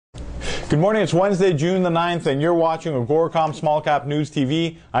Good morning, it's Wednesday, June the 9th, and you're watching AGORACOM Small Cap News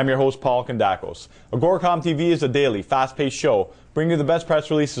TV. I'm your host, Paul Kondakos. AGORACOM TV is a daily, fast-paced show, bringing you the best press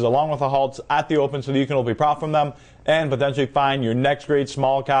releases along with the halts at the open so that you can hopefully profit from them and potentially find your next great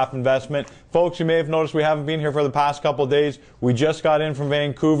small cap investment. Folks, you may have noticed we haven't been here for the past couple of days. We just got in from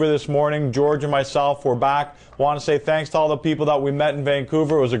Vancouver this morning. George and myself were back. Want to say thanks to all the people that we met in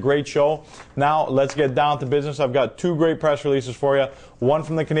Vancouver. It was a great show. Now, let's get down to business. I've got two great press releases for you. One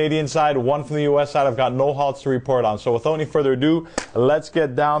from the Canadian side, one from the U.S. side. I've got no halts to report on. So without any further ado, let's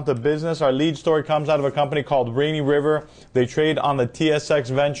get down to business. Our lead story comes out of a company called Rainy River. They trade on the TSX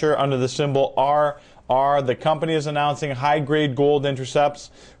Venture under the symbol R. The company is announcing high-grade gold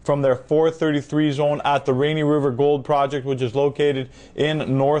intercepts from their 433 zone at the Rainy River Gold Project, which is located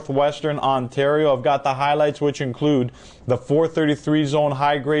in northwestern Ontario. I've got the highlights, which include the 433 zone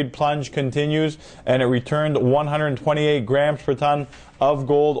high-grade plunge continues, and it returned 128 grams per ton of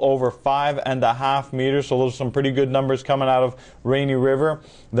gold over 5.5 meters. So those are some pretty good numbers coming out of Rainy River.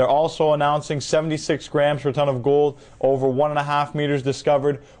 They're also announcing 76 grams per ton of gold over 1.5 meters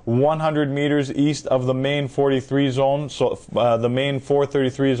discovered 100 meters east of the main 43 zone. So the main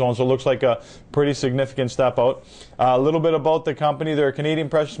 433 zone. So it looks like a pretty significant step out. A little bit about the company. They're a Canadian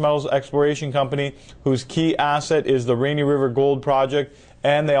precious metals exploration company whose key asset is the Rainy River Gold Project.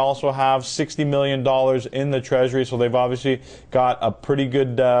 And they also have $60 million in the treasury, so they've obviously got a pretty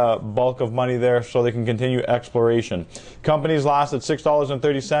good bulk of money there so they can continue exploration. Company's last at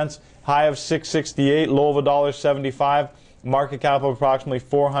 $6.30, high of $6.68, low of $1.75, market cap of approximately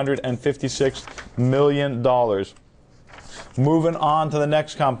 $456 million. Moving on to the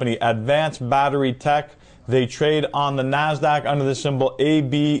next company, Advanced Battery Tech. They trade on the NASDAQ under the symbol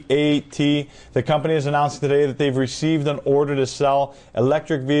ABAT. The company has announced today that they've received an order to sell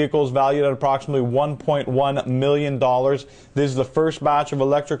electric vehicles valued at approximately $1.1 million. This is the first batch of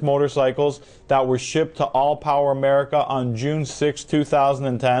electric motorcycles that were shipped to All Power America on June 6,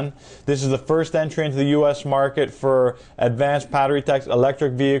 2010. This is the first entry into the U.S. market for Advanced Battery Tech's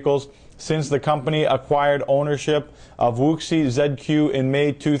electric vehicles since the company acquired ownership of Wuxi ZQ in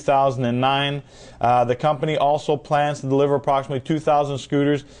May 2009. The company also plans to deliver approximately 2,000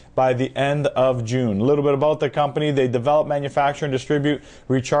 scooters by the end of June. A little bit about the company. They develop, manufacture, and distribute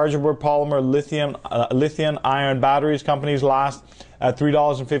rechargeable polymer lithium-ion batteries. Company's last at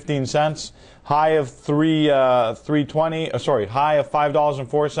 $3.15. High of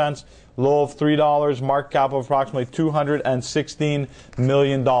 $5.04. Low of $3, market cap of approximately $216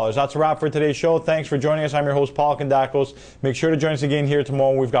 million. That's a wrap for today's show. Thanks for joining us. I'm your host, Paul Kondakos. Make sure to join us again here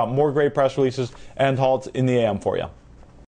tomorrow. We've got more great press releases and halts in the AM for you.